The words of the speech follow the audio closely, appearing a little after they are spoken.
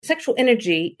Sexual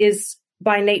energy is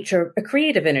by nature a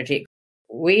creative energy.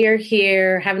 We are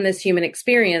here having this human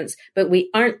experience, but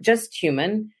we aren't just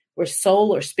human. We're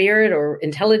soul or spirit or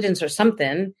intelligence or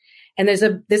something. And there's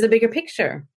a bigger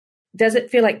picture. Does it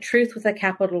feel like truth with a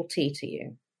capital T to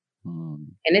you?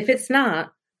 And if it's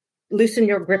not, loosen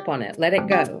your grip on it. Let it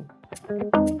go.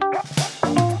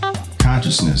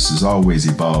 Consciousness is always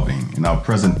evolving, and our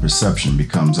present perception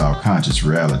becomes our conscious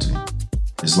reality.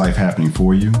 Is life happening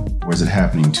for you, or is it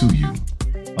happening to you?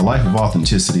 A life of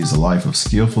authenticity is a life of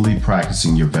skillfully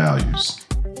practicing your values.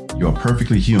 You are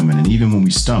perfectly human, and even when we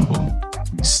stumble,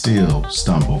 we still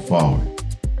stumble forward.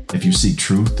 If you seek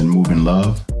truth and move in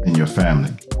love, then your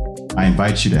family. I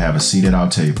invite you to have a seat at our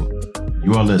table.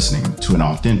 You are listening to an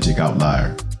authentic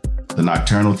outlier, the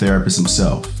nocturnal therapist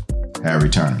himself, Harry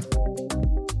Turner.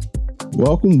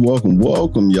 Welcome,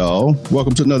 y'all.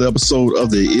 Welcome to another episode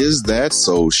of the Is That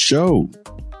So Show.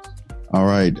 All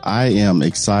right, I am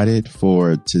excited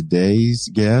for today's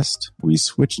guest. We're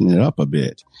switching it up a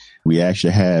bit. We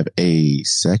actually have a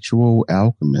sexual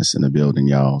alchemist in the building,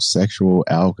 y'all. Sexual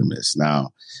alchemist. Now,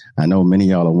 I know many of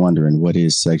y'all are wondering what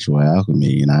is sexual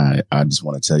alchemy, and I just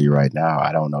want to tell you right now,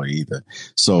 I don't know either.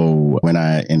 So when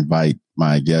I invite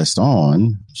my guest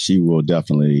on, she will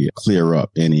definitely clear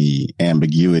up any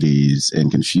ambiguities and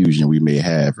confusion we may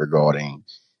have regarding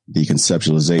the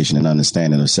conceptualization and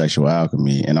understanding of sexual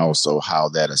alchemy, and also how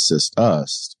that assists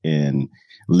us in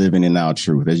living in our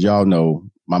truth. As y'all know,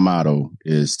 my motto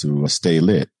is to stay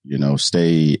lit,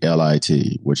 stay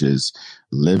LIT, which is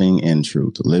living in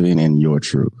truth, living in your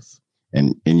truth.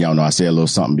 And y'all know I say a little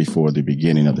something before the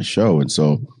beginning of the show. And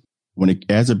so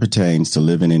as it pertains to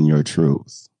living in your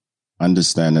truth,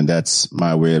 understanding that's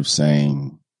my way of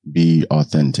saying be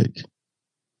authentic,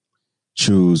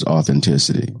 choose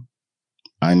authenticity.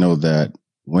 I know that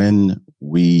when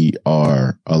we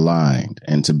are aligned,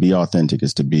 and to be authentic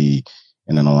is to be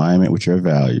in an alignment with your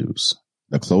values.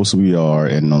 The closer we are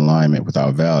in alignment with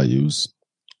our values,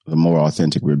 the more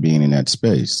authentic we're being in that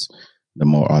space. The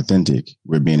more authentic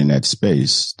we're being in that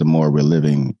space, the more we're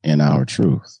living in our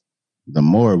truth. The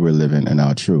more we're living in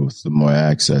our truth, the more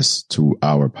access to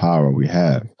our power we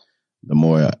have. The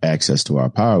more access to our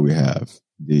power we have,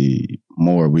 the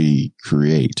more we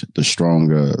create, the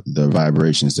stronger the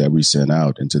vibrations that we send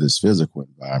out into this physical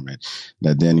environment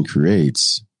that then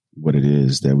creates what it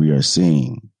is that we are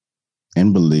seeing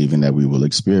and believing that we will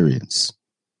experience.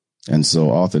 And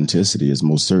so authenticity is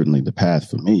most certainly the path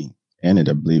for me. And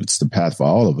I believe it's the path for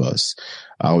all of us.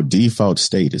 Our default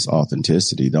state is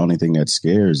authenticity. The only thing that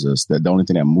scares us, the only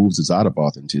thing that moves us out of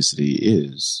authenticity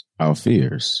is our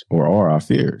fears, or are our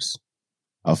fears.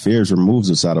 Our fears removes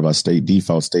us out of our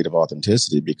default state of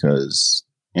authenticity, because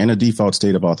in a default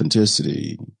state of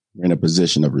authenticity, we're in a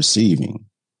position of receiving,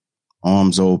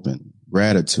 arms open,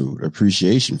 gratitude,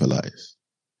 appreciation for life.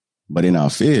 But in our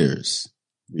fears,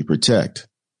 we protect.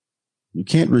 You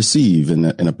can't receive in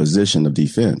a position of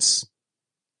defense.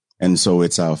 And so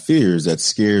it's our fears that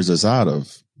scares us out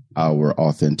of our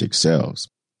authentic selves.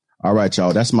 All right,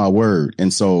 y'all, that's my word.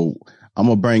 And so I'm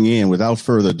going to bring in, without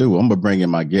further ado, I'm going to bring in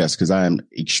my guest, because I am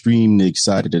extremely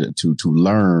excited to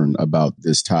learn about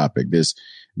this topic. There's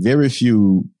very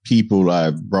few people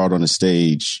I've brought on the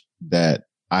stage that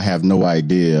I have no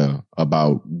idea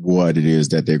about what it is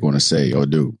that they're going to say or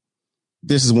do.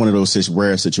 This is one of those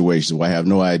rare situations where I have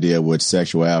no idea what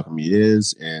sexual alchemy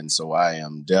is. And so I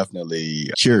am definitely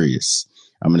curious.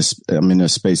 I'm in a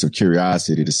space of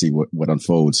curiosity to see what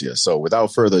unfolds here. So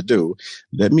without further ado,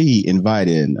 let me invite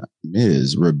in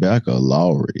Ms. Rebecca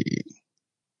Lowry.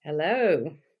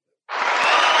 Hello.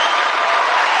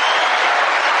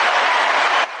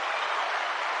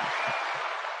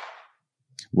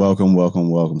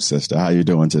 Welcome, sister. How you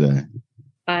doing today?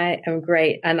 I am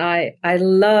great. And I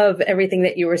love everything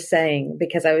that you were saying,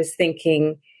 because I was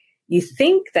thinking, you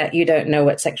think that you don't know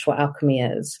what sexual alchemy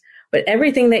is, but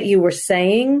everything that you were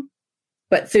saying,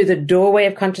 but through the doorway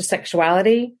of conscious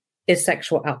sexuality, is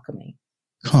sexual alchemy.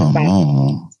 Come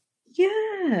on.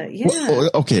 Yeah. Well,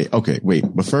 okay. Wait,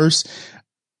 but first,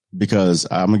 because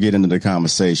I'm going to get into the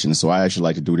conversation, so I actually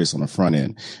like to do this on the front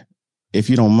end. If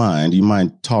you don't mind, you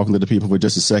mind talking to the people for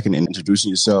just a second and introducing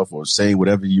yourself, or saying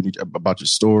whatever you need about your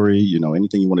story,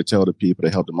 anything you want to tell the people to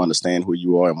help them understand who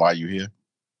you are and why you're here?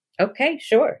 Okay,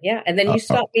 sure. Yeah. And then you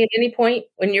stop me at any point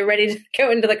when you're ready to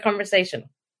go into the conversation.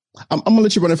 I'm going to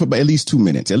let you run it for at least 2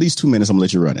 minutes. I'm going to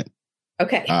let you run it.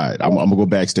 Okay. All right. I'm going to go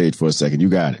backstage for a second. You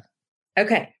got it.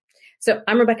 Okay. So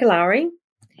I'm Rebecca Lowry,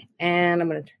 and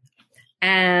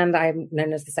I'm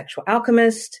known as the sexual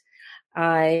alchemist.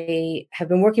 I have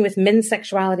been working with men's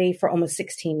sexuality for almost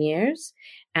 16 years.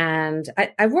 And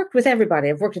I've worked with everybody.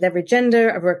 I've worked with every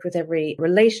gender. I've worked with every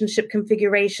relationship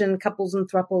configuration, couples and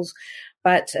thruples.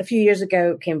 But a few years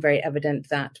ago, it became very evident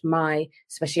that my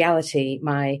speciality,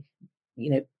 my,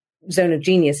 zone of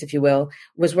genius, if you will,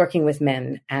 was working with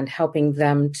men and helping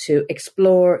them to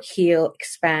explore, heal,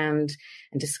 expand,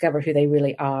 and discover who they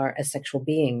really are as sexual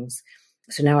beings.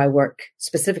 So now I work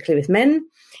specifically with men,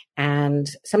 and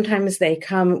sometimes they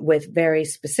come with very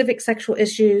specific sexual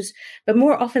issues, but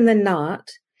more often than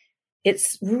not,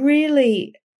 it's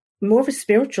really more of a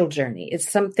spiritual journey.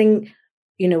 It's something,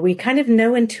 we kind of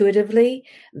know intuitively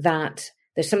that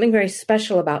there's something very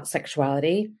special about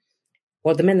sexuality,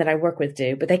 or the men that I work with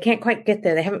do, but they can't quite get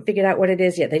there. They haven't figured out what it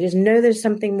is yet. They just know there's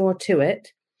something more to it.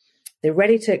 They're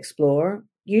ready to explore,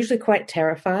 usually quite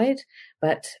terrified.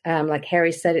 But like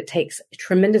Harry said, it takes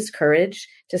tremendous courage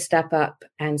to step up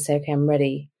and say, okay, I'm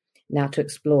ready now to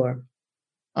explore.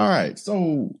 All right.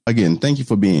 So again, thank you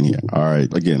for being here. All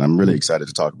right. Again, I'm really excited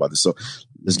to talk about this. So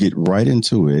let's get right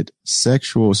into it.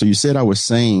 Sexual. So you said I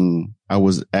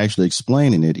was actually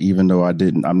explaining it, even though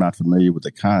I'm not familiar with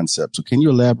the concept. So can you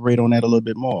elaborate on that a little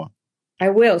bit more? I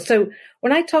will. So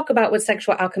when I talk about what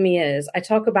sexual alchemy is, I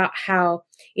talk about how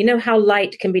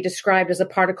light can be described as a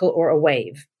particle or a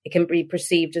wave. It can be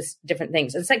perceived as different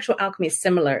things. And sexual alchemy is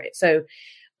similar. So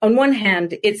on one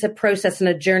hand, it's a process and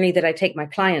a journey that I take my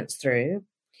clients through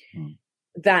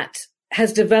that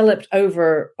has developed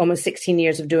over almost 16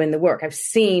 years of doing the work. I've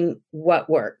seen what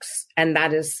works. And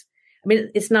that is,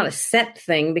 it's not a set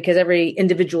thing because every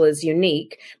individual is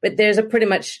unique, but there's a pretty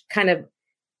much kind of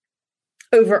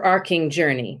overarching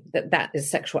journey that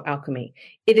is sexual alchemy.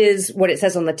 It is what it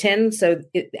says on the tin. So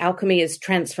alchemy is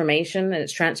transformation, and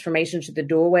it's transformation to the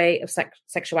doorway of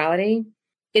sexuality.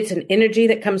 It's an energy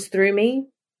that comes through me.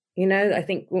 I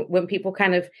think when people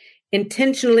kind of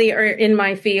intentionally are in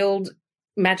my field,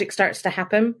 magic starts to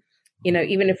happen,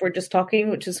 even if we're just talking,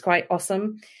 which is quite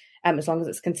awesome, as long as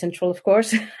it's consensual, of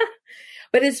course.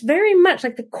 But it's very much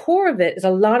like the core of it is a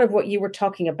lot of what you were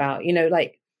talking about,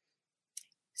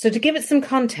 so to give it some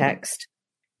context,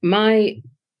 my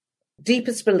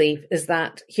deepest belief is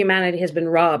that humanity has been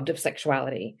robbed of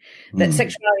sexuality, that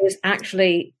sexuality is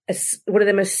actually one of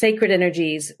the most sacred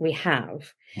energies we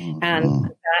have. And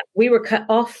that we were cut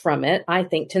off from it, I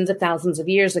think, tens of thousands of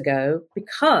years ago,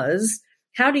 because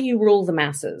how do you rule the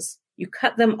masses? You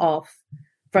cut them off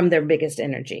from their biggest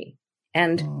energy.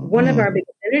 And one of our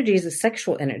biggest energies is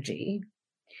sexual energy.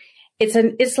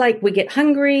 It's like we get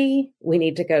hungry, we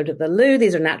need to go to the loo.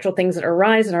 These are natural things that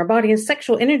arise in our body, and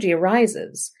sexual energy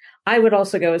arises. I would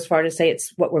also go as far to say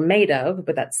it's what we're made of,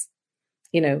 but that's,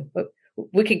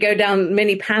 we could go down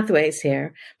many pathways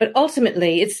here. But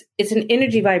ultimately, it's an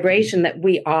energy vibration that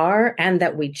we are and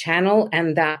that we channel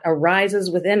and that arises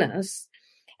within us.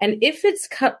 And if it's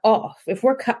cut off, if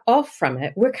we're cut off from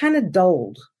it, we're kind of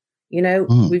dulled. We've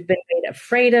been made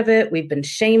afraid of it. We've been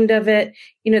shamed of it.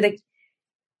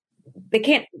 They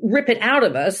can't rip it out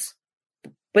of us,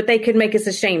 but they could make us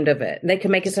ashamed of it. They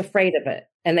could make us afraid of it,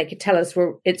 and they could tell us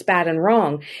it's bad and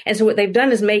wrong. And so what they've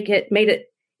done is made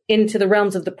it into the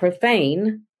realms of the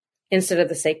profane instead of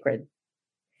the sacred.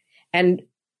 And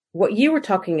what you were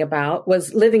talking about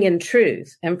was living in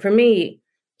truth. And for me,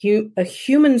 a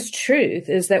human's truth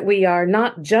is that we are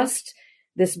not just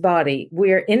this body.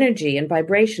 We are energy and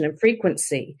vibration and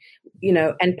frequency,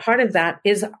 and part of that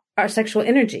is our sexual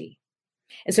energy.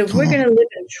 And so if we're going to live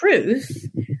in truth,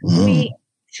 we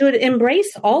should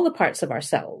embrace all the parts of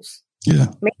ourselves.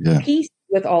 Make peace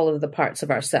with all of the parts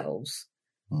of ourselves.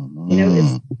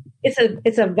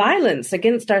 It's a violence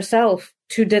against ourselves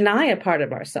to deny a part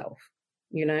of ourselves,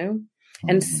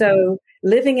 And so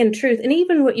living in truth, and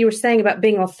even what you were saying about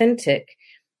being authentic,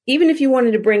 even if you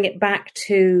wanted to bring it back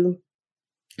to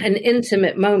an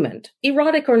intimate moment,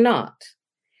 erotic or not,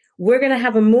 we're going to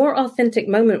have a more authentic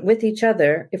moment with each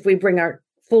other if we bring our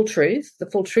full truth, the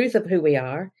full truth of who we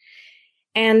are.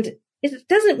 And it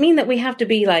doesn't mean that we have to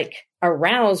be like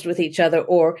aroused with each other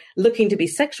or looking to be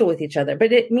sexual with each other,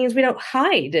 but it means we don't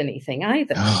hide anything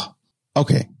either.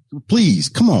 Okay. Please,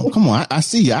 come on. I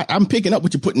see. I'm picking up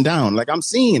what you're putting down. Like I'm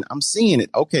seeing it.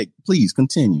 Okay, please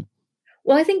continue.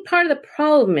 Well, I think part of the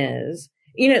problem is,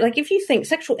 like if you think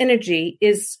sexual energy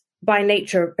is by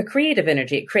nature a creative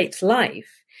energy, it creates life.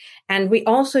 And we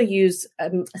also use a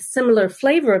similar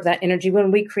flavor of that energy when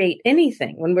we create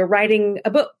anything, when we're writing a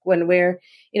book, when we're,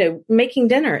 making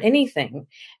dinner, anything.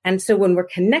 And so when we're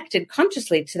connected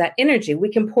consciously to that energy, we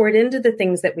can pour it into the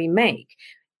things that we make.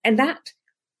 And that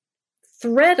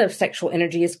thread of sexual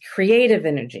energy is creative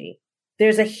energy.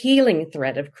 There's a healing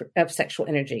thread of sexual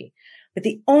energy. But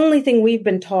the only thing we've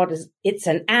been taught is it's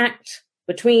an act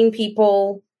between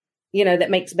people, that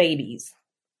makes babies.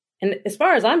 And as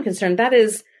far as I'm concerned, that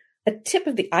is a tip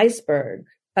of the iceberg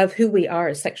of who we are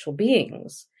as sexual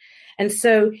beings. And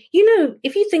so,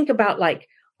 if you think about like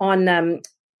on,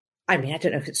 I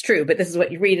don't know if it's true, but this is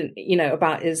what you read,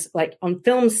 about is like on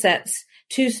film sets,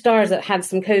 two stars that had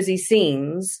some cozy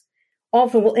scenes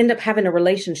often will end up having a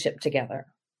relationship together.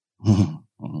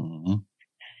 Mm-hmm.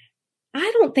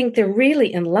 I don't think they're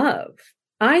really in love.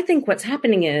 I think what's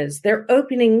happening is they're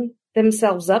opening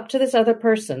themselves up to this other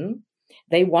person.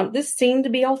 They want this scene to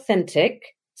be authentic.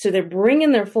 So they're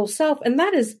bringing their full self. And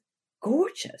that is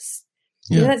gorgeous.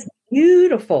 Yeah. That's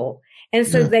beautiful. And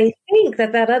so they think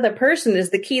that other person is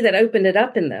the key that opened it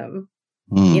up in them.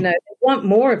 Mm. They want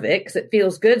more of it because it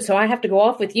feels good. So I have to go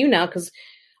off with you now because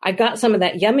I got some of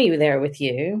that yummy there with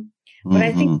you. But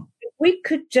I think if we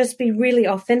could just be really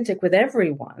authentic with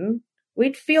everyone,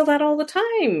 we'd feel that all the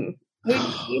time.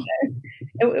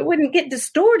 It wouldn't get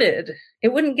distorted.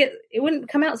 It wouldn't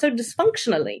come out so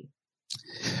dysfunctionally.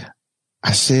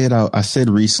 I said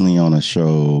recently on a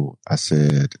show, I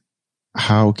said,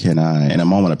 how can I, in a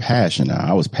moment of passion now,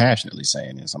 I was passionately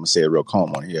saying this, I'm going to say it real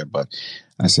calm on here, but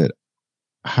I said,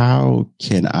 how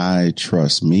can I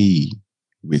trust me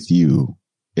with you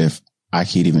if I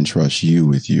can't even trust you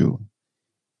with you?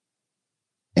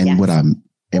 And yes. what I'm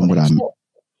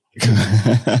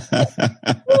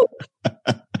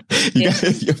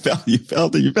you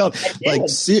felt like,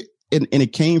 and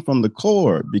it came from the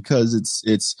core because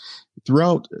it's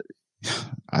throughout.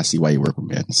 I see why you work with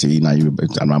men. See, now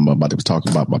I'm about to talk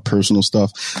about my personal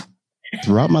stuff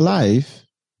throughout my life.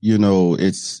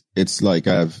 It's like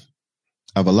I've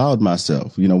allowed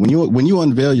myself, when you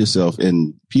unveil yourself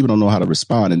and people don't know how to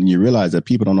respond, and you realize that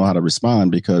people don't know how to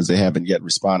respond because they haven't yet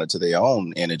responded to their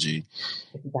own energy.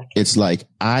 Exactly. It's like,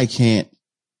 I can't,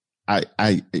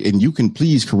 and you can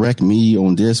please correct me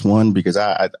on this one because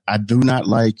I do not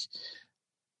like,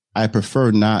 I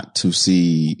prefer not to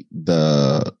see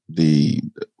the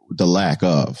lack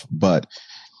of, but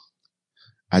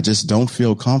I just don't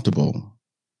feel comfortable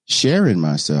sharing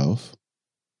myself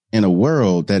in a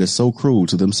world that is so cruel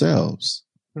to themselves.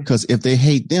 Because if they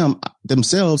hate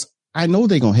themselves, I know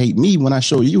they're going to hate me when I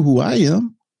show you who I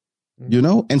am,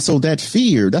 And so that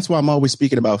fear, that's why I'm always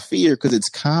speaking about fear, because it's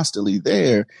constantly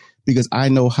there, because I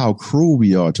know how cruel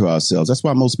we are to ourselves. That's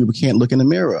why most people can't look in the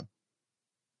mirror.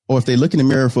 Or if they look in the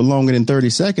mirror for longer than 30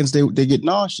 seconds, they get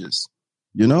nauseous.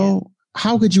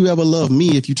 How could you ever love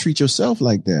me if you treat yourself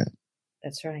like that?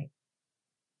 That's right.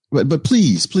 But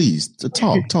please,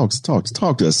 talk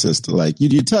to us, sister. Like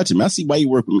you touch him. I see why you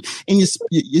work with me. And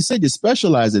you said you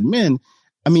specialize in men.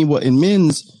 I mean, in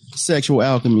men's sexual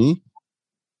alchemy,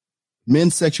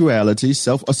 men's sexuality,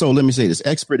 so let me say this: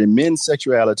 expert in men's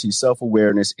sexuality,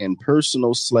 self-awareness, and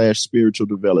personal/spiritual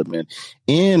development,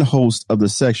 and host of the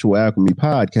Sexual Alchemy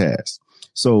podcast.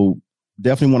 So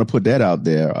definitely want to put that out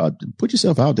there. Put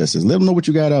yourself out there, sis. Let them know what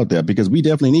you got out there, because we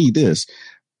definitely need this.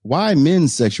 Why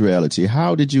men's sexuality?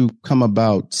 How did you come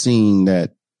about seeing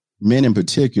that men in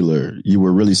particular, you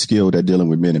were really skilled at dealing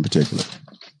with men in particular?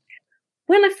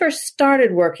 When I first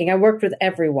started working, I worked with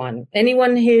everyone.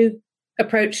 Anyone who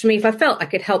approached me, if I felt I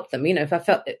could help them,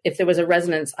 if there was a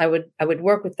resonance, I would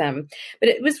work with them. But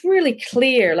it was really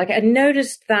clear. Like I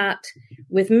noticed that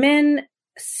with men,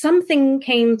 something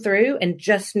came through and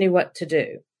just knew what to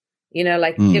do.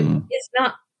 It's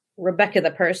not Rebecca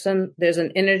the person. There's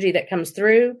an energy that comes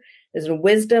through. There's a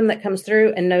wisdom that comes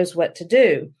through and knows what to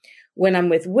do. When I'm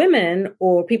with women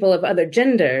or people of other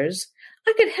genders,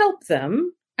 I could help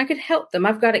them.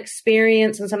 I've got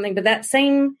experience in something, but that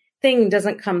same thing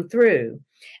doesn't come through.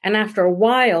 And after a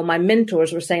while, my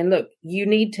mentors were saying, look, you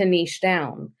need to niche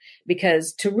down,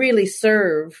 because to really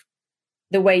serve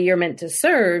the way you're meant to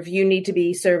serve, you need to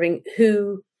be serving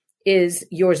who is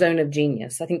your zone of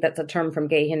genius. I think that's a term from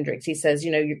Gay Hendricks. He says,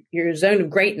 your zone of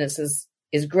greatness is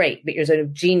great, but your zone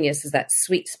of genius is that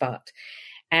sweet spot.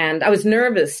 And I was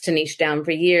nervous to niche down for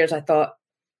years. I thought,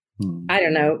 I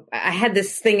don't know. I had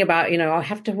this thing about, I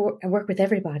have to work with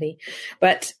everybody.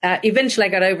 But eventually I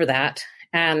got over that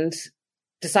and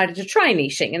decided to try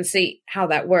niching and see how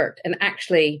that worked. And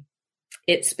actually,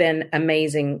 it's been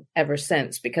amazing ever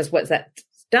since, because what that's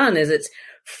done is it's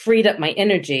freed up my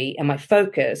energy and my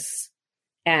focus.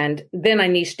 And then I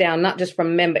niched down, not just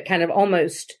from men, but kind of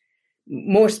almost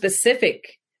more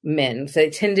specific men. So they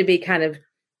tend to be kind of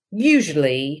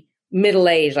usually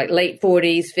middle-aged, like late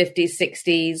 40s, 50s,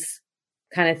 60s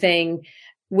kind of thing,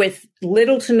 with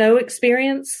little to no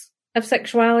experience of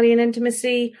sexuality and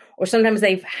intimacy, or sometimes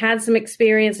they've had some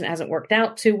experience and it hasn't worked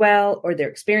out too well, or they're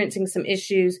experiencing some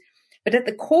issues. But at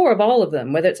the core of all of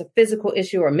them, whether it's a physical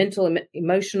issue or a mental,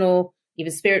 emotional,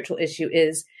 even spiritual issue,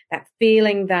 is that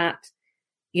feeling that,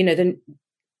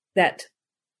 that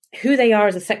who they are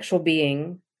as a sexual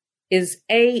being is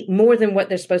A, more than what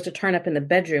they're supposed to turn up in the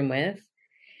bedroom with,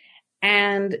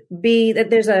 and B, that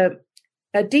there's a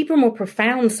deeper, more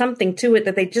profound something to it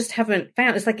that they just haven't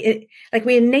found. It's like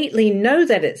we innately know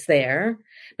that it's there,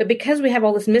 but because we have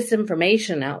all this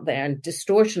misinformation out there and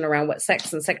distortion around what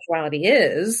sex and sexuality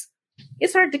is,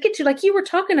 it's hard to get to. Like you were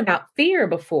talking about fear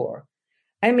before.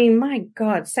 I mean, my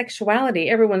God, sexuality,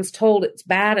 everyone's told it's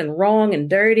bad and wrong and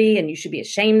dirty and you should be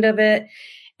ashamed of it.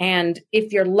 And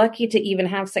if you're lucky to even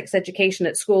have sex education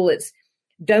at school, it's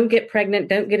don't get pregnant,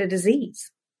 don't get a disease.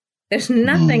 There's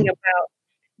nothing about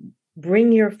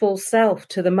bring your full self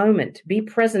to the moment, be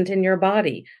present in your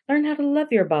body, learn how to love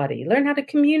your body, learn how to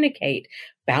communicate,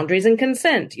 boundaries and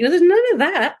consent. There's none of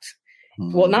that.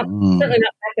 Well, certainly not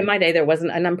back in my day, there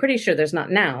wasn't, and I'm pretty sure there's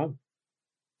not now.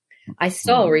 I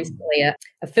saw recently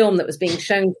a film that was being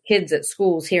shown to kids at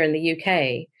schools here in the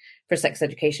UK for sex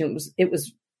education. It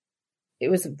was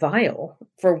vile.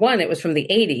 For one, it was from the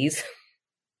 80s.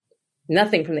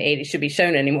 Nothing from the 80s should be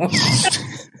shown anymore.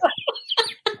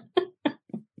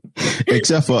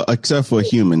 except for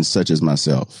humans such as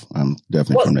myself. I'm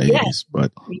definitely from the 80s,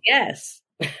 but yes,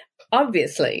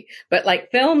 obviously. But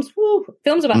like films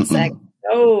about sex.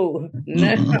 Oh,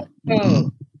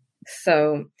 no.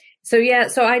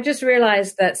 So I just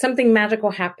realized that something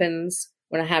magical happens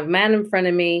when I have a man in front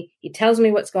of me. He tells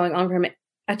me what's going on for him.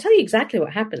 I tell you exactly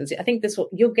what happens. I think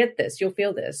you'll get this. You'll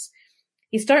feel this.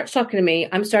 He starts talking to me.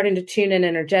 I'm starting to tune in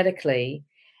energetically.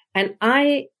 And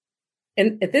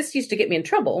this used to get me in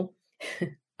trouble.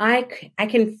 I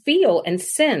can feel and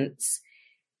sense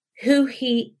who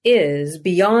he is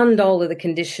beyond all of the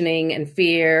conditioning and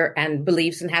fear and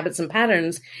beliefs and habits and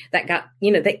patterns that got,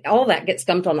 all that gets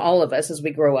dumped on all of us as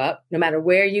we grow up, no matter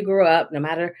where you grew up, no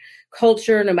matter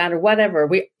culture, no matter whatever.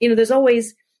 There's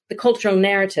always the cultural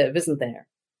narrative, isn't there?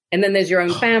 And then there's your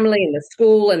own family and the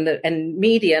school and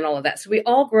media and all of that. So we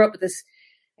all grow up with this.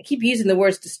 I keep using the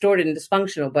words distorted and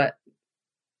dysfunctional, but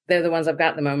they're the ones I've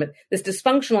got at the moment. This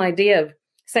dysfunctional idea of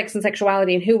sex and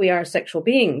sexuality and who we are as sexual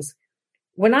beings.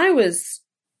 When I was,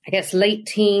 I guess, late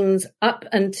teens up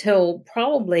until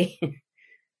probably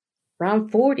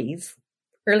around 40s,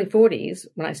 early 40s,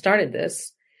 when I started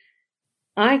this,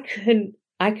 I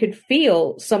could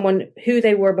feel someone who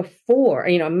they were before,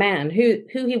 a man who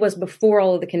he was before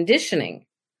all of the conditioning,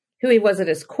 who he was at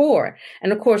his core.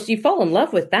 And of course, you fall in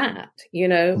love with that,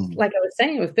 like I was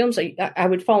saying with films, I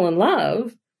would fall in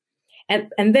love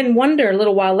and then wonder a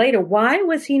little while later, why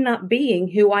was he not being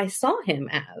who I saw him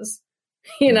as?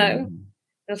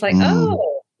 It's like,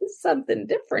 oh, there's something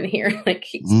different here.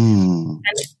 And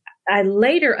I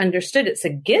later understood it's a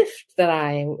gift that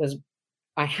I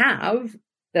have,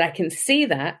 that I can see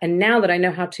that. And now that I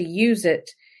know how to use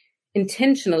it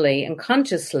intentionally and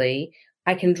consciously,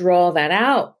 I can draw that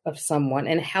out of someone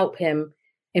and help him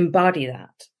embody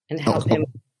that and help him.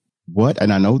 What?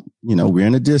 And I know, we're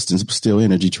in a distance, but still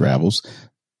energy travels.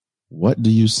 What do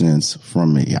you sense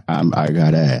from me? I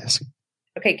got to ask.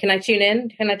 Okay. Can I tune in?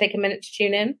 Can I take a minute to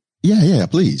tune in? Yeah.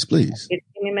 Please. Give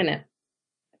me a minute.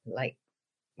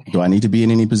 Do I need to be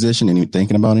in any position?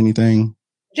 Thinking about anything?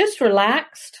 Just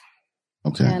relaxed.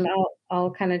 Okay. And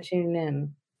I'll kind of tune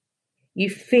in. You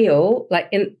feel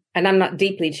and I'm not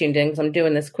deeply tuned in because I'm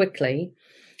doing this quickly.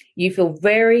 You feel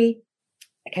I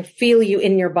can feel you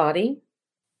in your body,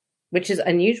 which is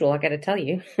unusual. I got to tell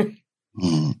you.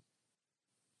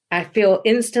 I feel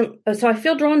so I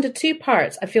feel drawn to two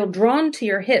parts. I feel drawn to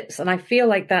your hips, and I feel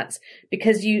like that's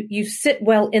because you sit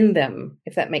well in them,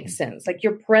 if that makes sense. Like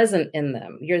you're present in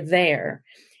them, you're there.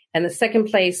 And the second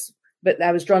place, but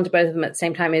I was drawn to both of them at the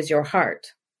same time, is your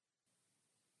heart.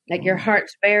 Like your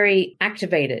heart's very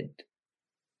activated.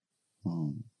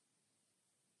 I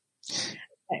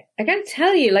got to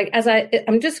tell you, as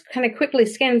I'm just kind of quickly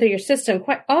scanning through your system,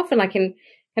 quite often I can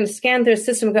kind of scan through a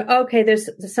system and go, oh, okay, there's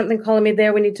something calling me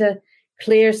there. We need to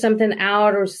clear something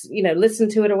out or, listen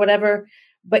to it or whatever.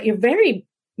 But you're very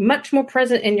much more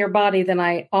present in your body than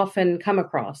I often come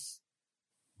across.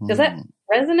 Does that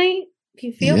resonate? Do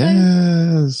you feel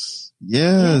that?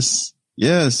 Yes.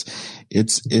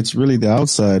 It's really the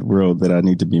outside world that I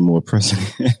need to be more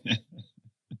present in.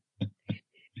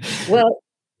 Well,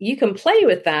 you can play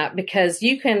with that because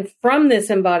you can, from this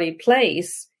embodied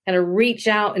place, kind of reach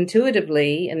out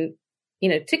intuitively and,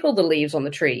 tickle the leaves on the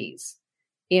trees,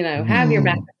 have your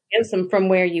back against them from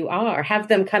where you are, have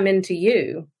them come into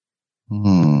you.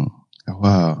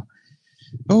 Wow.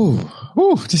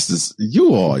 Oh,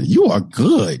 you are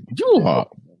good. You are,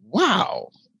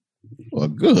 wow. Well,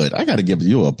 good. I got to give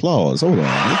you applause. Hold on.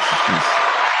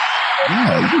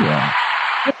 Yeah, you are.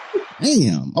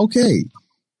 Damn. Okay.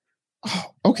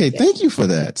 Okay. Thank you for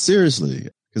that. Seriously,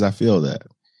 because I feel that.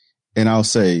 And I'll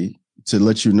say, to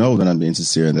let you know that I'm being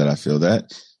sincere and that I feel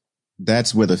that,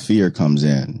 that's where the fear comes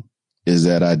in, is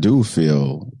that I do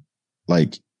feel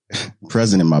like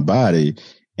present in my body.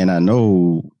 And I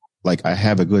know, like, I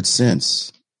have a good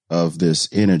sense of this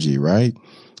energy, right?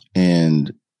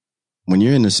 And when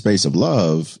you're in the space of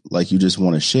love, like, you just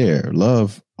want to share.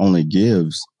 Love only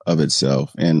gives of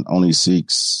itself and only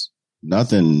seeks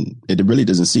nothing. It really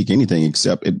doesn't seek anything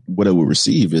except what it will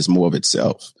receive is more of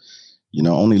itself. You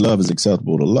know, only love is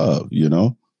acceptable to love, you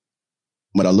know.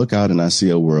 But I look out and I see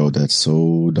a world that's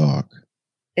so dark.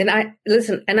 And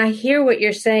I hear what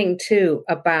you're saying too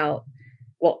about,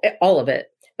 well, all of it.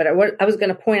 But I was going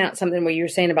to point out something where you were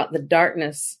saying about the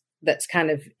darkness that's kind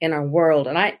of in our world.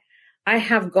 And I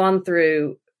have gone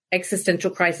through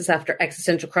existential crisis after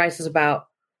existential crisis about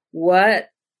what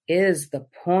is the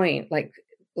point?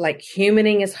 Like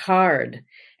humaning is hard.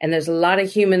 And there's a lot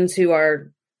of humans who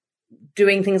are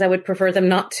doing things I would prefer them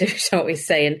not to, shall we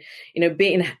say. And, you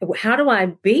know, how do I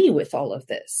be with all of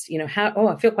this? You know,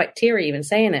 I feel quite teary even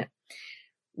saying it.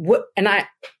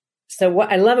 So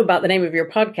what I love about the name of your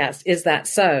podcast is that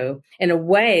so, in a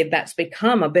way, that's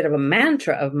become a bit of a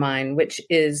mantra of mine, which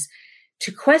is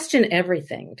to question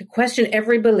everything, to question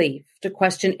every belief, to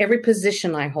question every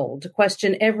position I hold, to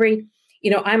question every,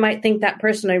 you know, I might think that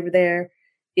person over there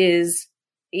is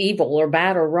evil or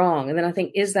bad or wrong. And then I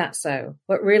think, is that so?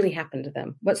 What really happened to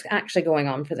them? What's actually going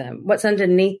on for them? What's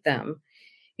underneath them?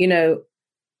 You know,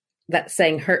 that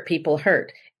saying, hurt people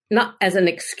hurt, not as an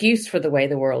excuse for the way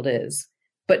the world is,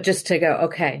 but just to go,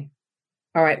 okay,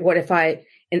 all right, what if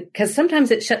because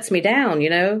sometimes it shuts me down, you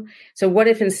know? So what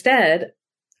if instead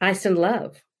I send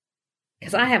love?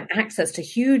 Because I have access to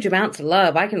huge amounts of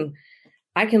love. I can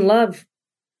love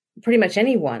pretty much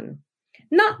anyone,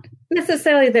 not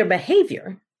necessarily their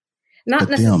behavior, not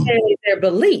necessarily their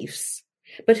beliefs,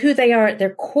 but who they are at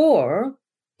their core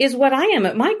is what I am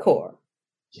at my core.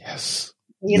 Yes.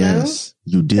 You know?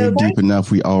 You dig deep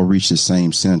enough, we all reach the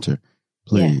same center.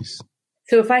 Please. Yeah.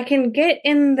 So if I can get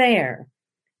in there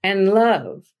and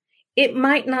love, it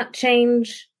might not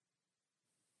change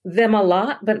them a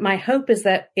lot, but my hope is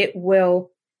that it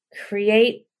will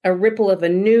create a ripple of a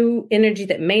new energy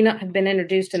that may not have been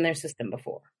introduced in their system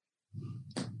before.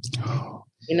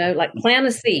 You know, like plant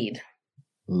a seed.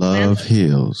 Love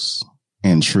heals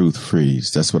and truth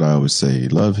frees. That's what I always say.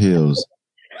 Love heals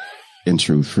and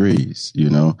truth frees, you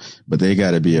know, but they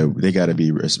got to be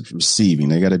receiving.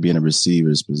 They got to be in a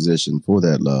receiver's position for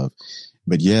that love.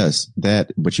 But yes,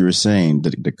 what you were saying,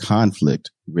 the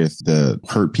conflict with the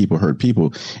hurt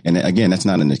people. And again, that's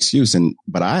not an excuse.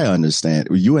 But I understand,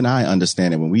 you and I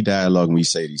understand it when we dialogue and we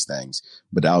say these things,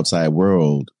 but the outside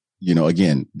world, you know,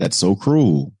 again, that's so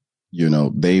cruel. You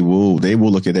know, they will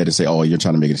look at that and say, oh, you're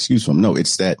trying to make an excuse for them. No,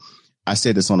 it's that I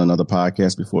said this on another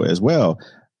podcast before as well.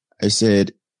 I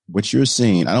said, what you're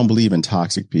seeing, I don't believe in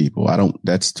toxic people.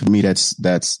 To me,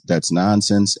 that's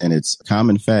nonsense. And it's a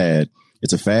common fad.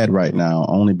 It's a fad right now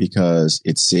only because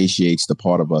it satiates the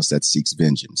part of us that seeks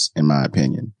vengeance, in my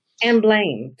opinion. And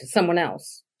blame to someone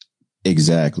else.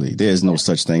 Exactly. There's no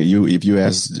such thing. If you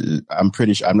ask, I'm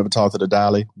pretty sure, I've never talked to the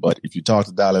Dalai, but if you talk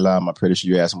to Dalai Lama, I'm pretty sure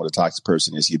you ask him what a toxic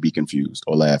person is, he'd be confused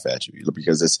or laugh at you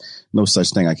because there's no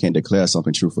such thing. I can't declare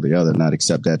something true for the other and not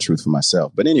accept that truth for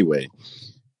myself. But anyway,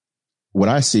 what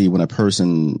I see when a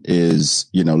person is,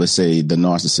 you know, let's say the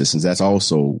narcissist, and that's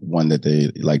also one that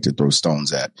they like to throw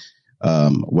stones at.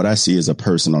 What I see is a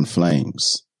person on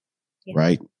flames,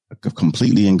 right?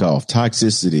 Completely engulfed,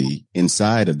 toxicity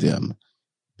inside of them,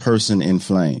 person in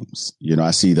flames. You know, I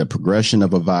see the progression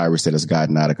of a virus that has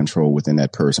gotten out of control within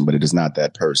that person, but it is not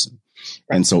that person.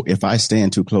 And so if I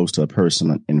stand too close to a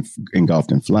person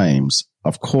engulfed in flames,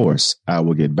 of course I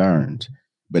will get burned.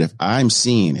 But if I'm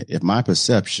seeing it, if my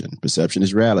perception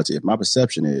is reality, if my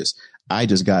perception is I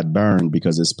just got burned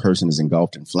because this person is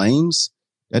engulfed in flames,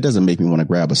 that doesn't make me want to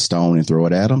grab a stone and throw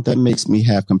it at them. That makes me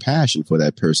have compassion for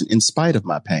that person in spite of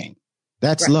my pain.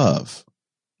 That's love.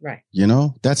 Right. You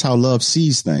know, that's how love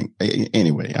sees things.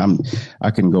 Anyway,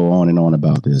 I can go on and on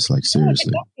about this, like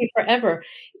seriously. Forever.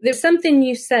 There's something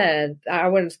you said I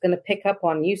was going to pick up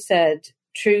on. You said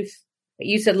truth.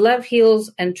 You said love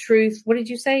heals and truth. What did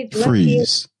you say? Love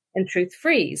heals and truth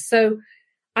frees. So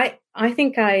I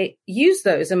think I use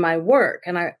those in my work,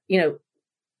 and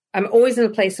I'm always in a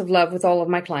place of love with all of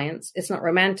my clients. It's not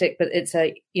romantic, but it's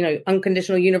a, you know,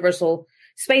 unconditional, universal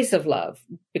space of love,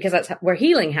 because that's where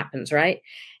healing happens, right?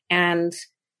 And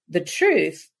the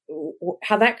truth,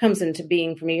 how that comes into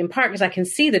being for me, in part because I can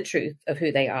see the truth of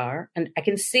who they are. And I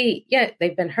can see,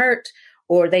 they've been hurt,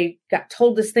 or they got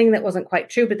told this thing that wasn't quite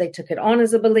true, but they took it on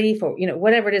as a belief, or,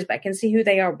 whatever it is, but I can see who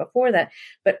they are before that.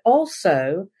 But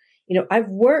also, I've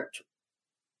worked,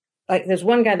 like there's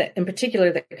one guy that in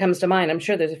particular that comes to mind. I'm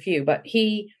sure there's a few, but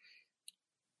he,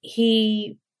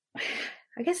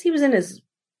 I guess he was in his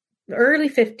early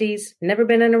 50s, never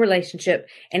been in a relationship.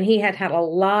 And he had a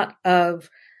lot of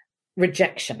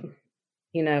rejection,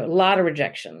 a lot of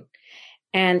rejection.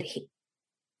 And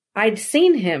I'd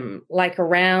seen him like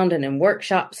around and in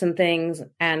workshops and things,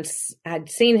 and I'd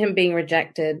seen him being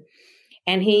rejected,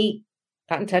 and he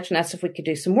got in touch and asked if we could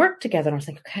do some work together. And I was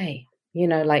like, okay,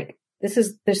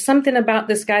 there's something about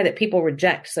this guy that people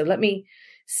reject. So let me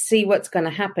see what's going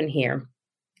to happen here.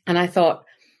 And I thought,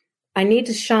 I need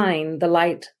to shine the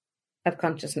light of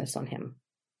consciousness on him.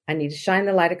 I need to shine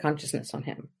the light of consciousness on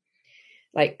him.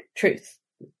 Like truth,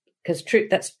 because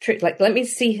that's truth. Like, let me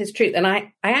see his truth. And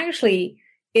I actually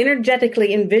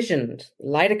energetically envisioned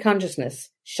light of consciousness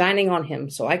shining on him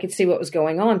so I could see what was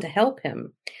going on to help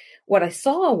him. What I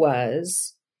saw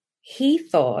was he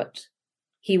thought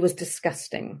he was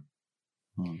disgusting.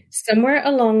 Somewhere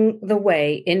along the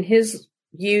way in his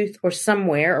youth or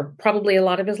somewhere, or probably a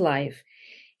lot of his life,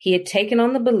 he had taken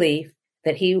on the belief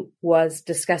that he was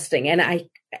disgusting. And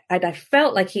I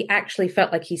felt like he actually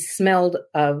felt like he smelled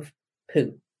of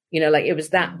poo, like it was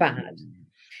that bad.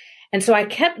 And so I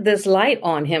kept this light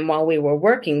on him while we were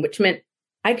working, which meant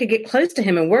I could get close to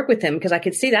him and work with him because I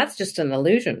could see that's just an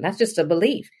illusion. That's just a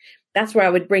belief. That's where I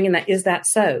would bring in that. Is that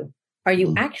so? Are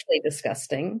you actually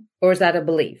disgusting, or is that a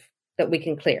belief that we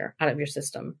can clear out of your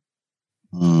system?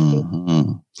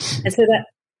 Mm-hmm. And so that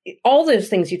all those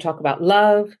things you talk about,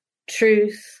 love,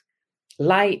 truth,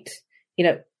 light,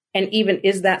 and even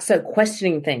is that so,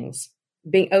 questioning things,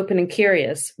 being open and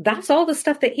curious, that's all the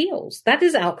stuff that heals. That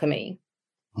is alchemy.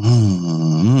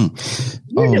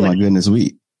 Mm-hmm. Oh my goodness.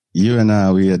 You and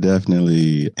I, we are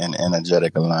definitely in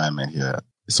energetic alignment here.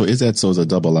 So is that so as a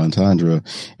double entendre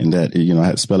in that, I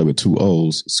had to spell it with 2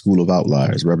 O's, School of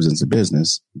Outliers represents a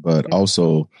business, but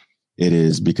also it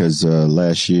is because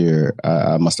last year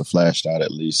I must have flashed out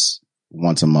at least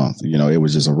once a month. It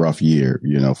was just a rough year,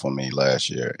 for me last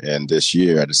year. And this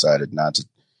year I decided not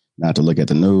to look at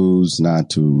the news, not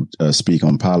to speak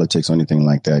on politics or anything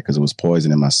like that, because it was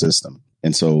poison in my system.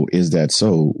 And so is that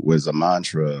so was a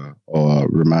mantra, or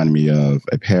reminded me of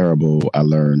a parable I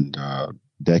learned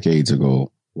decades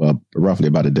ago, well, roughly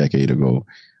about a decade ago,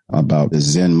 about a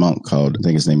Zen monk called, I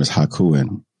think his name is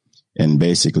Hakuin. And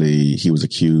basically he was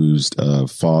accused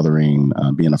of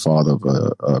being a father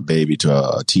of a baby to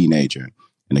a teenager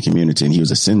in the community. And he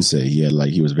was a sensei.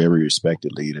 He was a very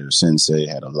respected leader, sensei,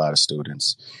 had a lot of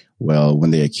students. Well, when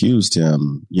they accused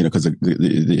him, because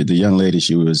the young lady,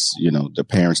 she was, the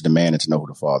parents demanded to know who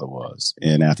the father was.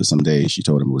 And after some days, she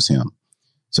told him it was him.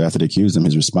 So after they accused him,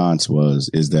 his response was,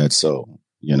 is that so?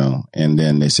 And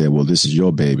then they said, well, this is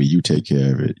your baby. You take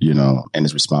care of it, and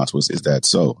his response was, is that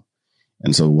so?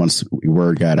 And so once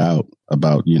word got out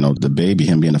about, the baby,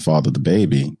 him being the father of the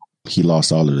baby, he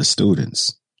lost all of his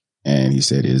students. And he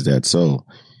said, is that so?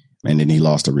 And then he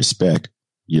lost the respect.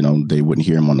 They wouldn't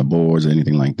hear him on the boards or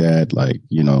anything like that. Like,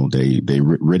 they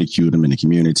ridiculed him in the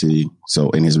community. So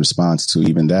in his response to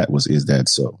even that was, is that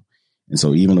so? And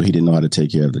so even though he didn't know how to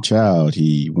take care of the child,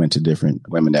 he went to different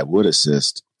women that would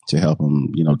assist to help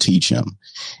him, teach him.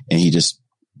 And he just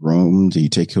groomed, he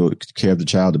take care of the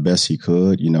child the best he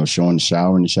could, showing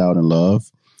the child in love.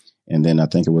 And then I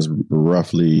think it was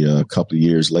roughly a couple of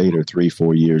years later,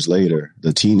 3-4 years later,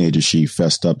 the teenager, she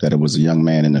fessed up that it was a young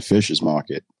man in the fisher's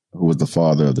market who was the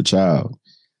father of the child.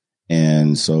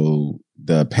 And so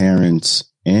the parents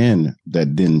and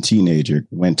that then teenager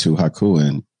went to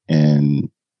Hakuin and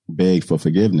begged for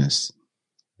forgiveness.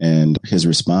 And his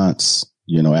response,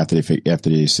 after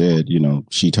they said,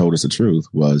 she told us the truth,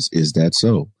 was, is that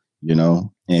so?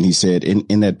 And he said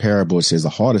in that parable, it says the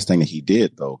hardest thing that he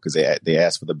did, though, because they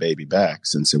asked for the baby back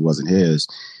since it wasn't his.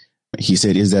 He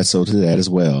said, is that so to that as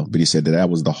well? But he said that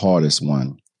was the hardest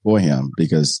one for him,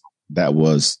 because that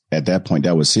was, at that point,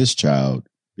 that was his child,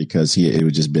 because it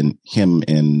had just been him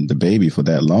and the baby for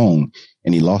that long,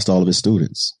 and he lost all of his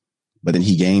students. But then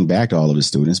he gained back all of his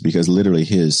students, because literally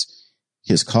his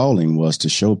calling was to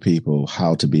show people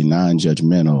how to be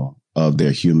non-judgmental of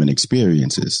their human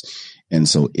experiences. And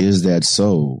so Is That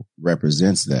So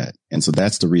represents that. And so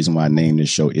that's the reason why I named this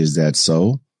show Is That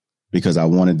So? Because I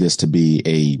wanted this to be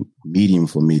a medium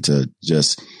for me to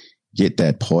just get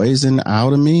that poison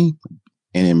out of me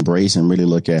and embrace and really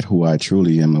look at who I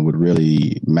truly am and what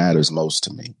really matters most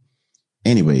to me.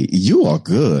 Anyway, you are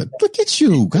good. Look at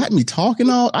you. Got me talking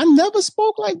all. I never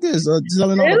spoke like this.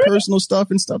 Telling all the personal stuff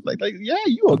and stuff like that. Yeah,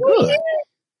 you are good.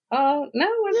 Oh, no.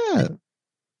 Yeah.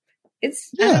 I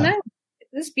don't know.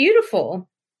 It's beautiful.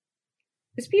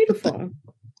 It's beautiful.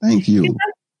 Thank you.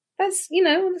 That's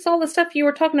that's all the stuff you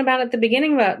were talking about at the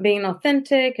beginning about being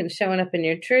authentic and showing up in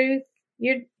your truth.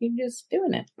 You're just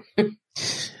doing it.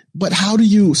 But how do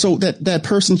you, so that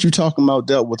person that you're talking about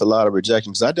dealt with a lot of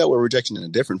rejection, because I dealt with rejection in a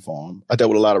different form. I dealt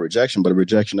with a lot of rejection, but a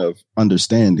rejection of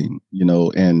understanding,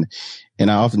 and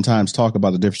I oftentimes talk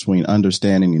about the difference between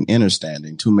understanding and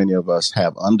understanding. Too many of us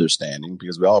have understanding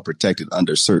because we're all protected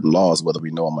under certain laws, whether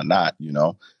we know them or not,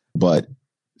 but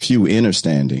few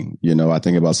understanding. I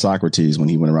think about Socrates when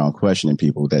he went around questioning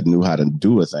people that knew how to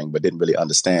do a thing, but didn't really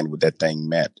understand what that thing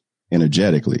meant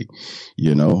energetically,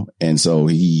 and so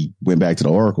he went back to the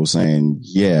oracle saying,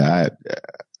 yeah,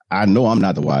 I know I'm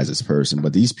not the wisest person,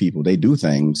 but these people, they do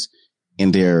things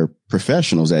and they're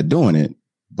professionals at doing it,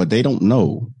 but they don't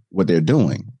know what they're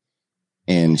doing.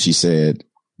 And the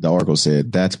oracle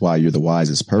said, that's why you're the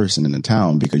wisest person in the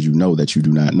town, because you know that you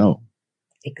do not know.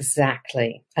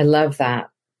 Exactly. I love that.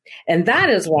 And that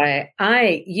is why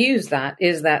I use that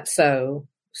so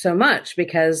much,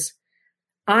 because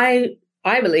I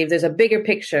believe there's a bigger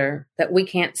picture that we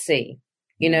can't see.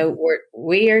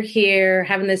 We are here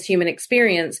having this human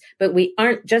experience, but we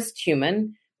aren't just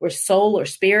human. We're soul or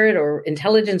spirit or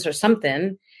intelligence or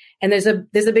something. And there's a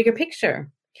bigger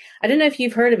picture. I don't know if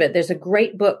you've heard of it. There's a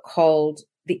great book called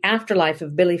The Afterlife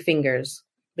of Billy Fingers.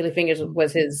 Billy Fingers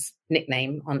was his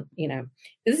nickname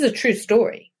this is a true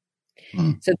story.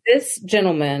 So this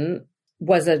gentleman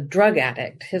was a drug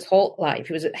addict his whole life.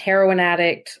 He was a heroin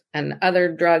addict and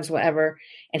other drugs, whatever.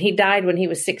 And he died when he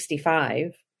was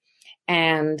 65.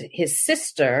 And his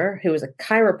sister, who was a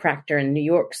chiropractor in New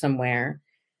York somewhere,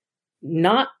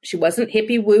 she wasn't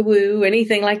hippie woo woo,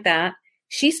 anything like that.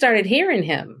 She started hearing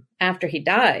him after he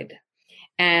died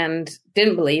and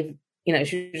didn't believe,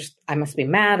 she just, I must be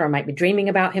mad or I might be dreaming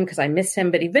about him because I miss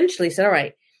him. But eventually said, all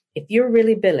right, if you're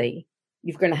really Billy,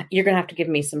 you're going to have to give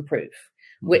me some proof,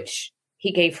 which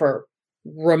he gave her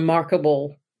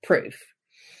remarkable proof.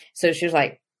 So she was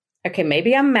like, okay,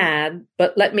 maybe I'm mad,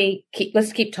 but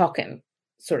let's keep talking,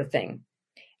 sort of thing.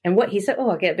 And what he said,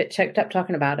 I get a bit choked up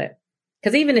talking about it.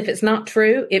 Because even if it's not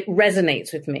true, it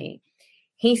resonates with me.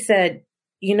 He said,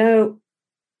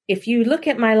 if you look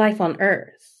at my life on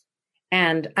earth,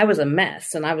 and I was a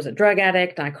mess and I was a drug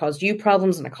addict and I caused you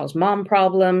problems and I caused mom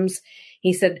problems.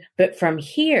 He said, but from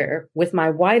here, with my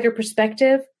wider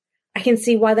perspective, I can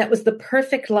see why that was the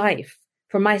perfect life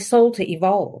for my soul to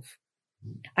evolve.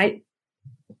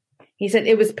 He said,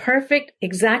 it was perfect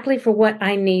exactly for what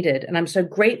I needed. And I'm so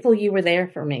grateful you were there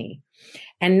for me.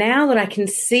 And now that I can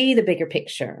see the bigger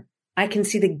picture, I can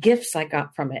see the gifts I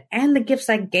got from it and the gifts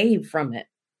I gave from it.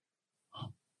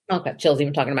 I've got chills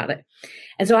even talking about it.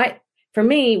 And so for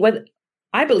me,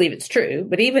 I believe it's true,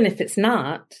 but even if it's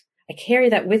not, I carry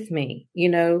that with me,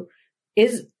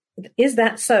 is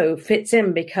that so fits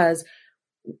in because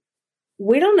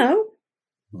we don't know.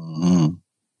 Mm-hmm.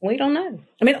 We don't know.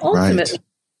 I mean, ultimately,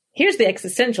 Here's the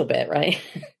existential bit, right?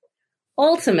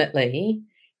 Ultimately,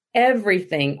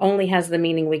 everything only has the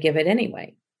meaning we give it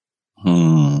anyway.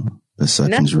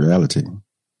 Perception's reality.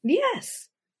 Yes.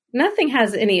 Nothing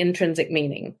has any intrinsic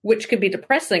meaning, which could be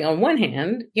depressing on one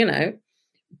hand,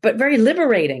 but very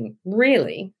liberating,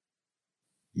 really.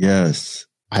 Yes.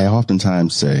 I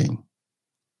oftentimes say,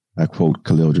 I quote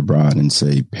Khalil Gibran and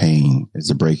say, pain is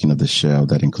the breaking of the shell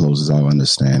that encloses our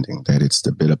understanding, that it's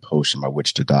the bitter potion by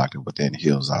which the doctor within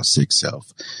heals our sick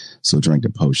self. So drink the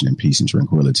potion in peace and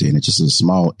tranquility. And it's just a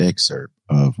small excerpt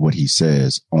of what he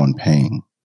says on pain.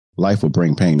 Life will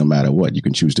bring pain no matter what. You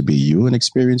can choose to be you and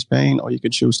experience pain, or you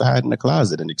can choose to hide in the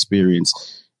closet and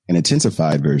experience an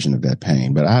intensified version of that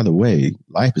pain. But either way,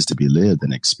 life is to be lived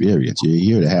and experienced. You're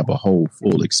here to have a whole,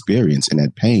 full experience, and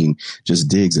that pain just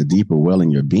digs a deeper well in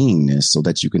your beingness so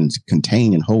that you can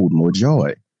contain and hold more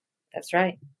joy. That's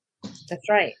right. That's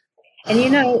right.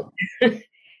 And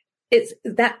it's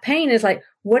that pain is like,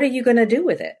 what are you going to do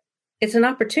with it? It's an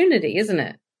opportunity, isn't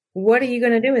it? What are you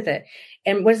going to do with it?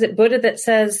 And what is it, Buddha, that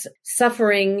says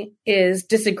suffering is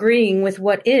disagreeing with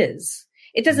what is?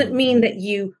 It doesn't mean that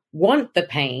you want the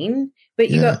pain, but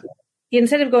you go,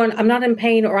 instead of going, I'm not in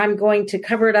pain, or I'm going to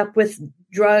cover it up with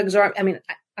drugs, or I'm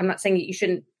not saying that you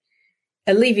shouldn't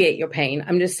alleviate your pain.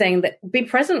 I'm just saying that be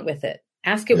present with it.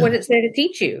 Ask it what it's there to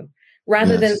teach you,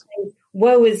 rather than saying,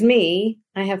 woe is me,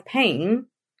 I have pain.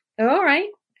 Oh, all right,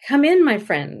 come in, my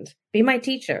friend, be my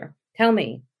teacher. Tell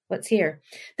me what's here.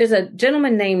 There's a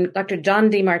gentleman named Dr. John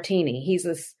Demartini. He's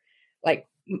this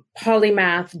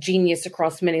polymath genius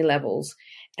across many levels.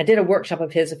 I did a workshop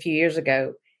of his a few years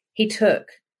ago. He took,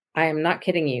 I am not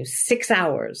kidding you, 6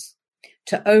 hours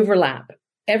to overlap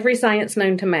every science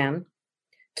known to man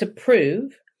to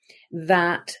prove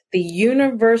that the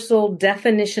universal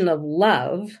definition of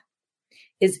love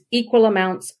is equal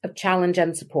amounts of challenge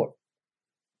and support.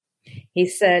 He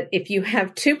said, if you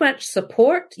have too much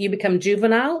support, you become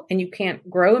juvenile and you can't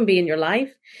grow and be in your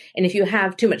life. And if you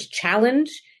have too much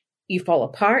challenge, you fall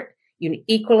apart. You need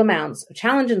equal amounts of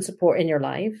challenge and support in your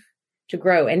life to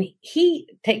grow. And he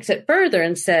takes it further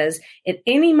and says, at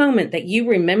any moment that you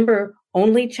remember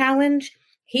only challenge,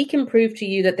 he can prove to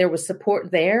you that there was support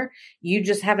there. You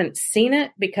just haven't seen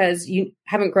it because you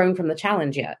haven't grown from the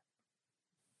challenge yet.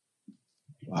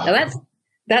 Wow. Now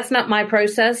that's not my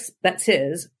process. That's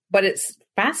his. But it's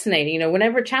fascinating.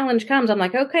 Whenever challenge comes, I'm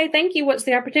like, okay, thank you. What's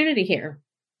the opportunity here?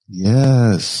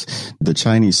 Yes. The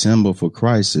Chinese symbol for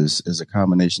crisis is a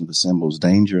combination of the symbols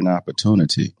danger and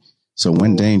opportunity. So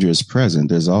when danger is present,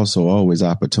 there's also always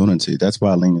opportunity. That's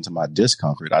why I lean into my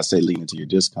discomfort. I say lean into your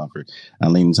discomfort. I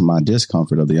lean into my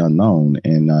discomfort of the unknown.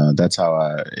 And that's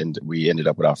how we ended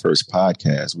up with our first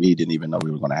podcast. We didn't even know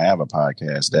we were going to have a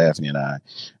podcast, Daphne and I.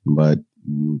 But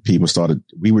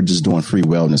we were just doing free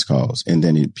wellness calls. And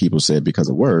then people said because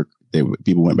of work,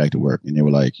 people went back to work and they were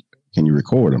like, can you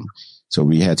record them? So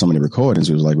we had so many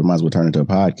recordings. It was like, we might as well turn it into a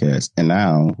podcast. And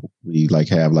now we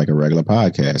have a regular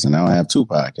podcast, and now I have 2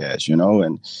 podcasts,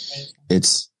 and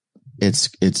it's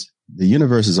the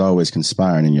universe is always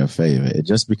conspiring in your favor. It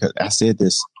just because I said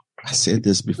this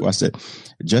before, I said,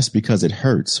 just because it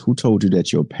hurts, who told you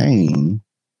that your pain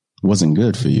wasn't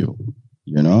good for you?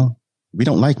 We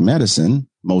don't like medicine,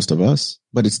 most of us,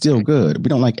 but it's still good. We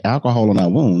don't like alcohol on our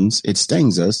wounds. It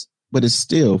stings us, but it's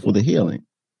still for the healing.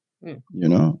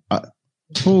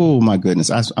 Oh my goodness.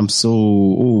 I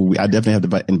definitely have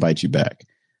to invite you back.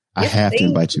 I have to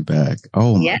invite you back.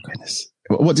 Oh my goodness.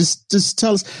 Well, just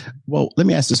tell us. Well, let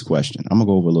me ask this question. I'm gonna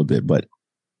go over a little bit, but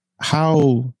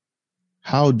how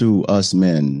do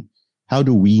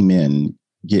we men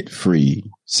get free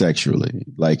sexually?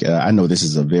 I know this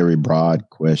is a very broad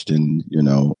question,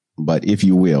 but if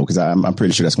you will, because I'm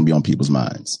pretty sure that's going to be on people's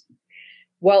minds.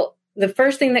 Well, the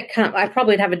first thing that comes, I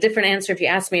probably would have a different answer if you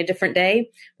asked me a different day.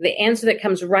 The answer that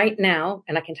comes right now,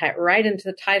 and I can tie it right into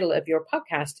the title of your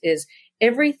podcast, is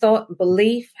every thought,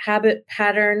 belief, habit,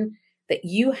 pattern that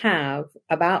you have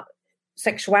about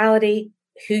sexuality,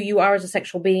 who you are as a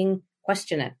sexual being,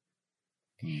 question it.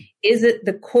 Is it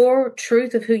the core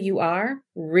truth of who you are,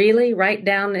 really right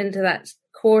down into that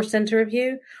core center of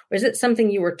you? Or is it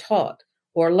something you were taught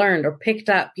or learned or picked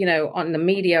up, on the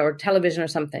media or television or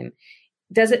something?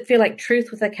 Does it feel like truth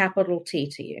with a capital T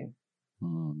to you?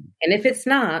 And if it's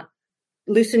not,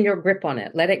 loosen your grip on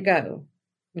it, let it go,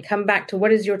 and come back to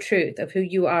what is your truth of who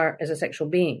you are as a sexual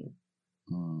being.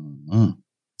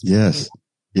 Yes.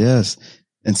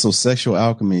 And so sexual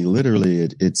alchemy, literally,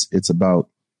 it's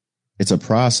a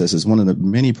process. It's one of the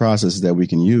many processes that we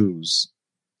can use,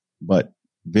 but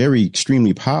very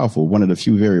extremely powerful. One of the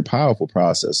few very powerful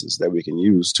processes that we can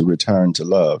use to return to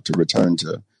love, to return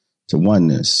to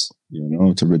oneness,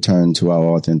 to return to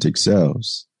our authentic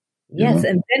selves. Yes.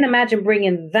 And then imagine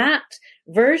bringing that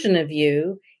version of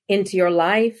you into your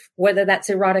life, whether that's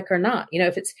erotic or not.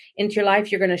 If it's into your life,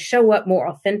 you're going to show up more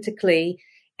authentically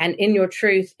and in your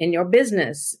truth, in your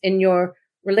business, in your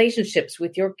relationships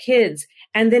with your kids,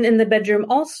 and then in the bedroom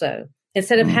also.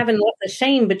 Instead of having lots of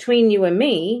shame between you and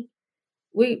me,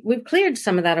 we've cleared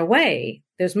some of that away.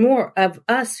 There's more of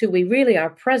us who we really are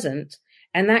present,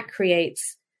 and that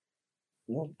creates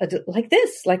like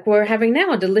this, like we're having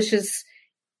now, a delicious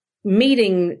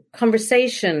meeting,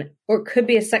 conversation, or it could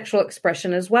be a sexual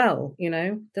expression as well.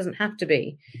 Doesn't have to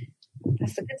be.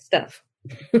 That's the good stuff.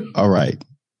 All right.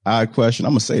 Question.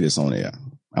 I'm going to say this on air.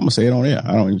 I'm going to say it on air.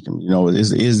 I don't,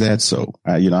 is that so?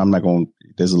 I'm not going to,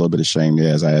 there's a little bit of shame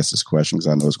there as I ask this question because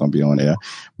I know it's going to be on air,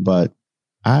 but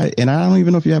I don't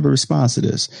even know if you have a response to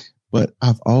this, but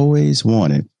I've always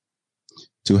wanted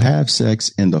to have sex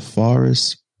in the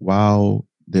forest while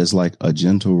there's like a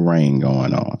gentle rain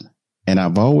going on. And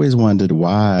I've always wondered,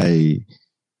 why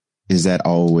is that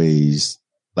always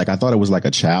I thought it was like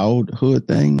a childhood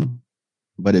thing,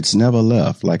 but it's never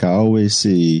left. I always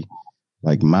see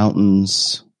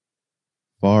mountains,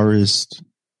 forest,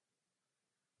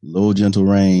 little gentle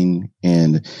rain.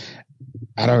 And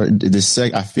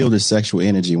I feel the sexual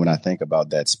energy when I think about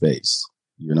that space,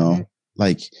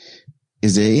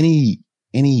 is there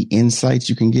any insights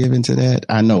you can give into that?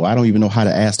 I don't even know how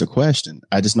to ask the question.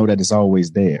 I just know that it's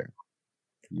always there.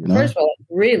 First of all, it's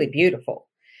really beautiful.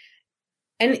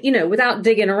 And, without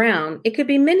digging around, it could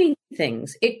be many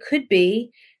things. It could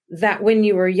be that when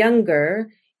you were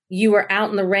younger, you were out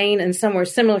in the rain and somewhere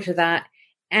similar to that,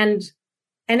 and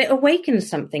it awakens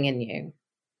something in you.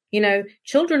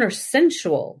 Children are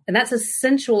sensual, and that's a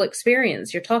sensual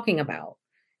experience you're talking about.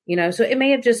 So it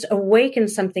may have just awakened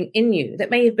something in you.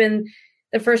 That may have been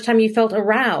the first time you felt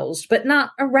aroused, but not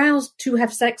aroused to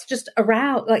have sex, just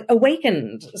aroused, like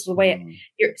awakened is the way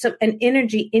an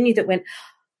energy in you that went,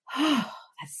 oh,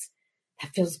 that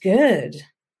feels good.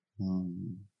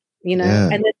 And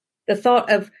then the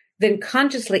thought of then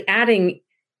consciously adding,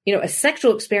 a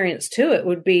sexual experience to it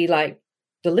would be like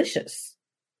delicious.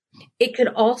 It could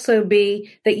also be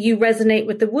that you resonate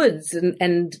with the woods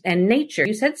and nature.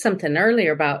 You said something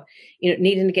earlier about,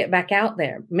 needing to get back out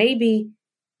there. Maybe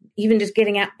even just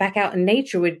getting back out in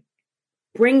nature would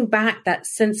bring back that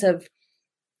sense of,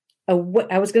 I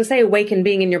was going to say awaken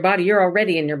being in your body. You're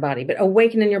already in your body, but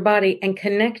awaken in your body and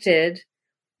connected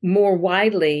more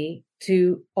widely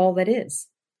to all that is.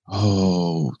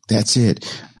 Oh, that's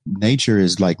it. Nature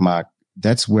is like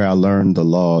that's where I learned the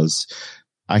laws.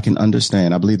 I can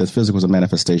understand. I believe that physical is a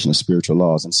manifestation of spiritual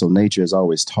laws. And so nature has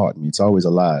always taught me. It's always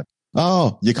alive.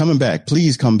 Oh, you're coming back.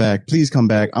 Please come back. Please come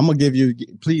back. I'm going to give you,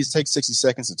 please take 60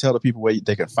 seconds to tell the people where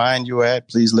they can find you at.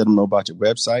 Please let them know about your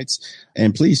websites,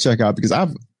 and please check out, because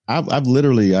I've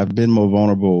been more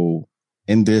vulnerable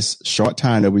in this short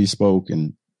time that we've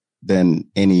spoken than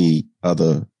any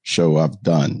other show I've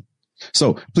done.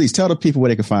 So please tell the people where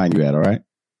they can find you at. All right.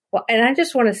 Well, and I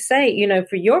just want to say,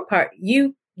 for your part,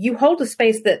 you hold a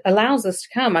space that allows us to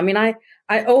come. I mean, I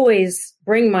always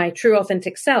bring my true,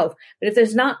 authentic self, but if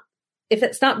it's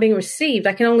not being received,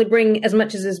 I can only bring as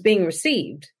much as is being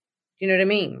received. You know what I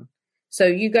mean? So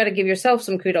you got to give yourself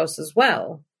some kudos as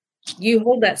well. You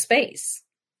hold that space.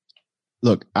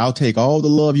 Look, I'll take all the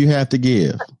love you have to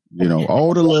give,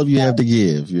 all the love you have to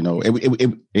give,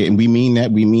 and we mean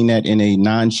that in a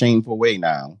non-shameful way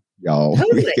now, y'all.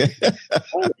 Totally.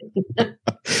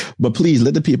 But please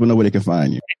let the people know where they can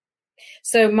find you.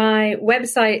 So my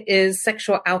website is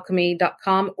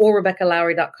sexualalchemy.com or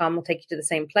RebeccaLowry.com will take you to the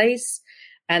same place.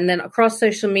 And then across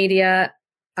social media,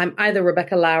 I'm either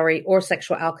Rebecca Lowry or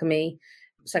Sexual Alchemy.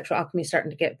 Sexual Alchemy is starting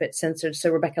to get a bit censored.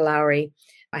 So Rebecca Lowry,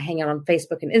 I hang out on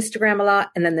Facebook and Instagram a lot.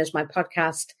 And then there's my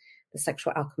podcast, the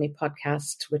Sexual Alchemy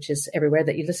Podcast, which is everywhere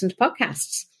that you listen to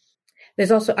podcasts.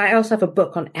 I also have a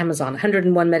book on Amazon,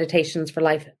 101 Meditations for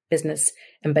Life, Business,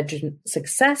 and Bedroom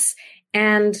Success,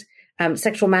 and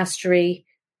Sexual Mastery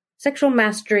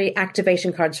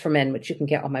Activation Cards for Men, which you can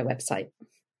get on my website.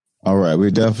 All right.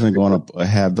 We're definitely going to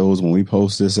have those when we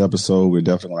post this episode. We're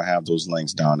definitely going to have those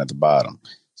links down at the bottom.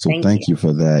 So thank you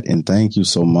for that. And thank you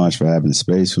so much for having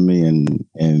space for me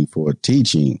and for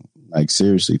teaching. Like,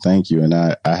 seriously, thank you. And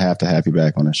I have to have you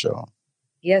back on the show.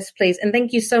 Yes, please. And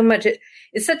thank you so much.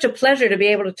 It's such a pleasure to be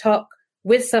able to talk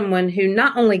with someone who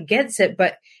not only gets it,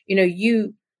 but,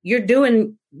 you're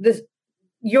doing this,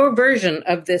 your version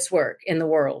of this work in the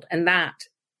world. And that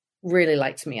really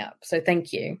lights me up. So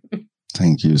thank you.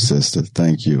 Thank you, sister.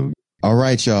 Thank you. All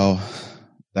right, y'all.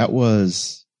 That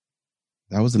was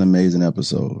an amazing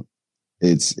episode.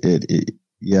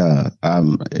 Yeah. I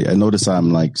notice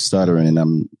I'm like stuttering,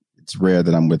 and it's rare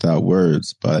that I'm without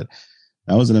words, but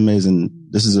that was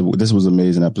this was an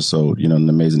amazing episode, an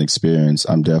amazing experience.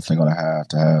 I'm definitely going to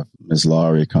have Ms.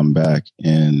 Lowry come back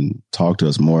and talk to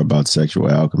us more about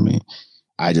sexual alchemy.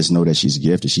 I just know that she's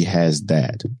gifted. She has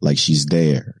that, like, she's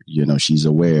there, she's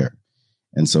aware.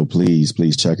 And so please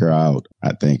check her out.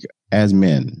 I think as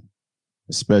men,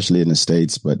 especially in the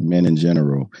States, but men in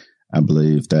general, I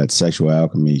believe that sexual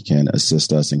alchemy can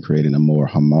assist us in creating a more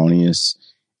harmonious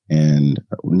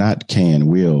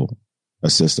will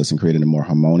assist us in creating a more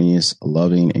harmonious,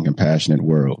 loving, and compassionate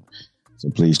world. So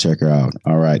please check her out.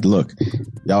 All right. Look,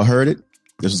 y'all heard it.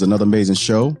 This was another amazing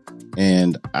show,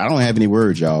 and I don't have any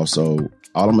words, y'all. So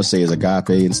all I'm going to say is agape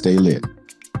and stay lit.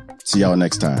 See y'all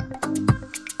next time.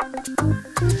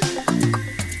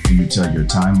 Do you tell your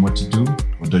time what to do,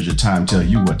 or does your time tell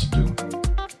you what to do?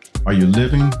 Are you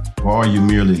living, or are you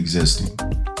merely existing?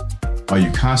 Are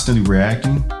you constantly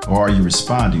reacting, or are you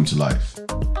responding to life?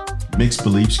 Mixed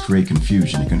beliefs create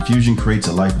confusion, and confusion creates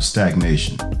a life of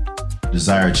stagnation.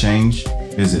 Desire change?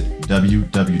 Visit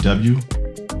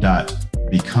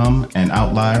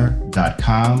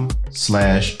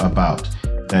www.becomeanoutlier.com/about.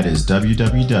 That is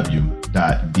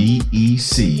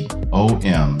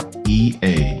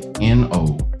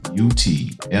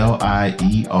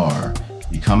www.becomeanoutlier,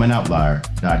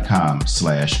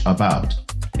 becomeanoutlier.com/about,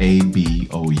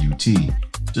 ABOUT,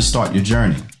 to start your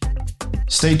journey.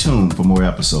 Stay tuned for more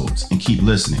episodes and keep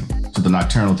listening to the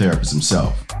Nocturnal Therapist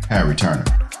himself, Harry Turner.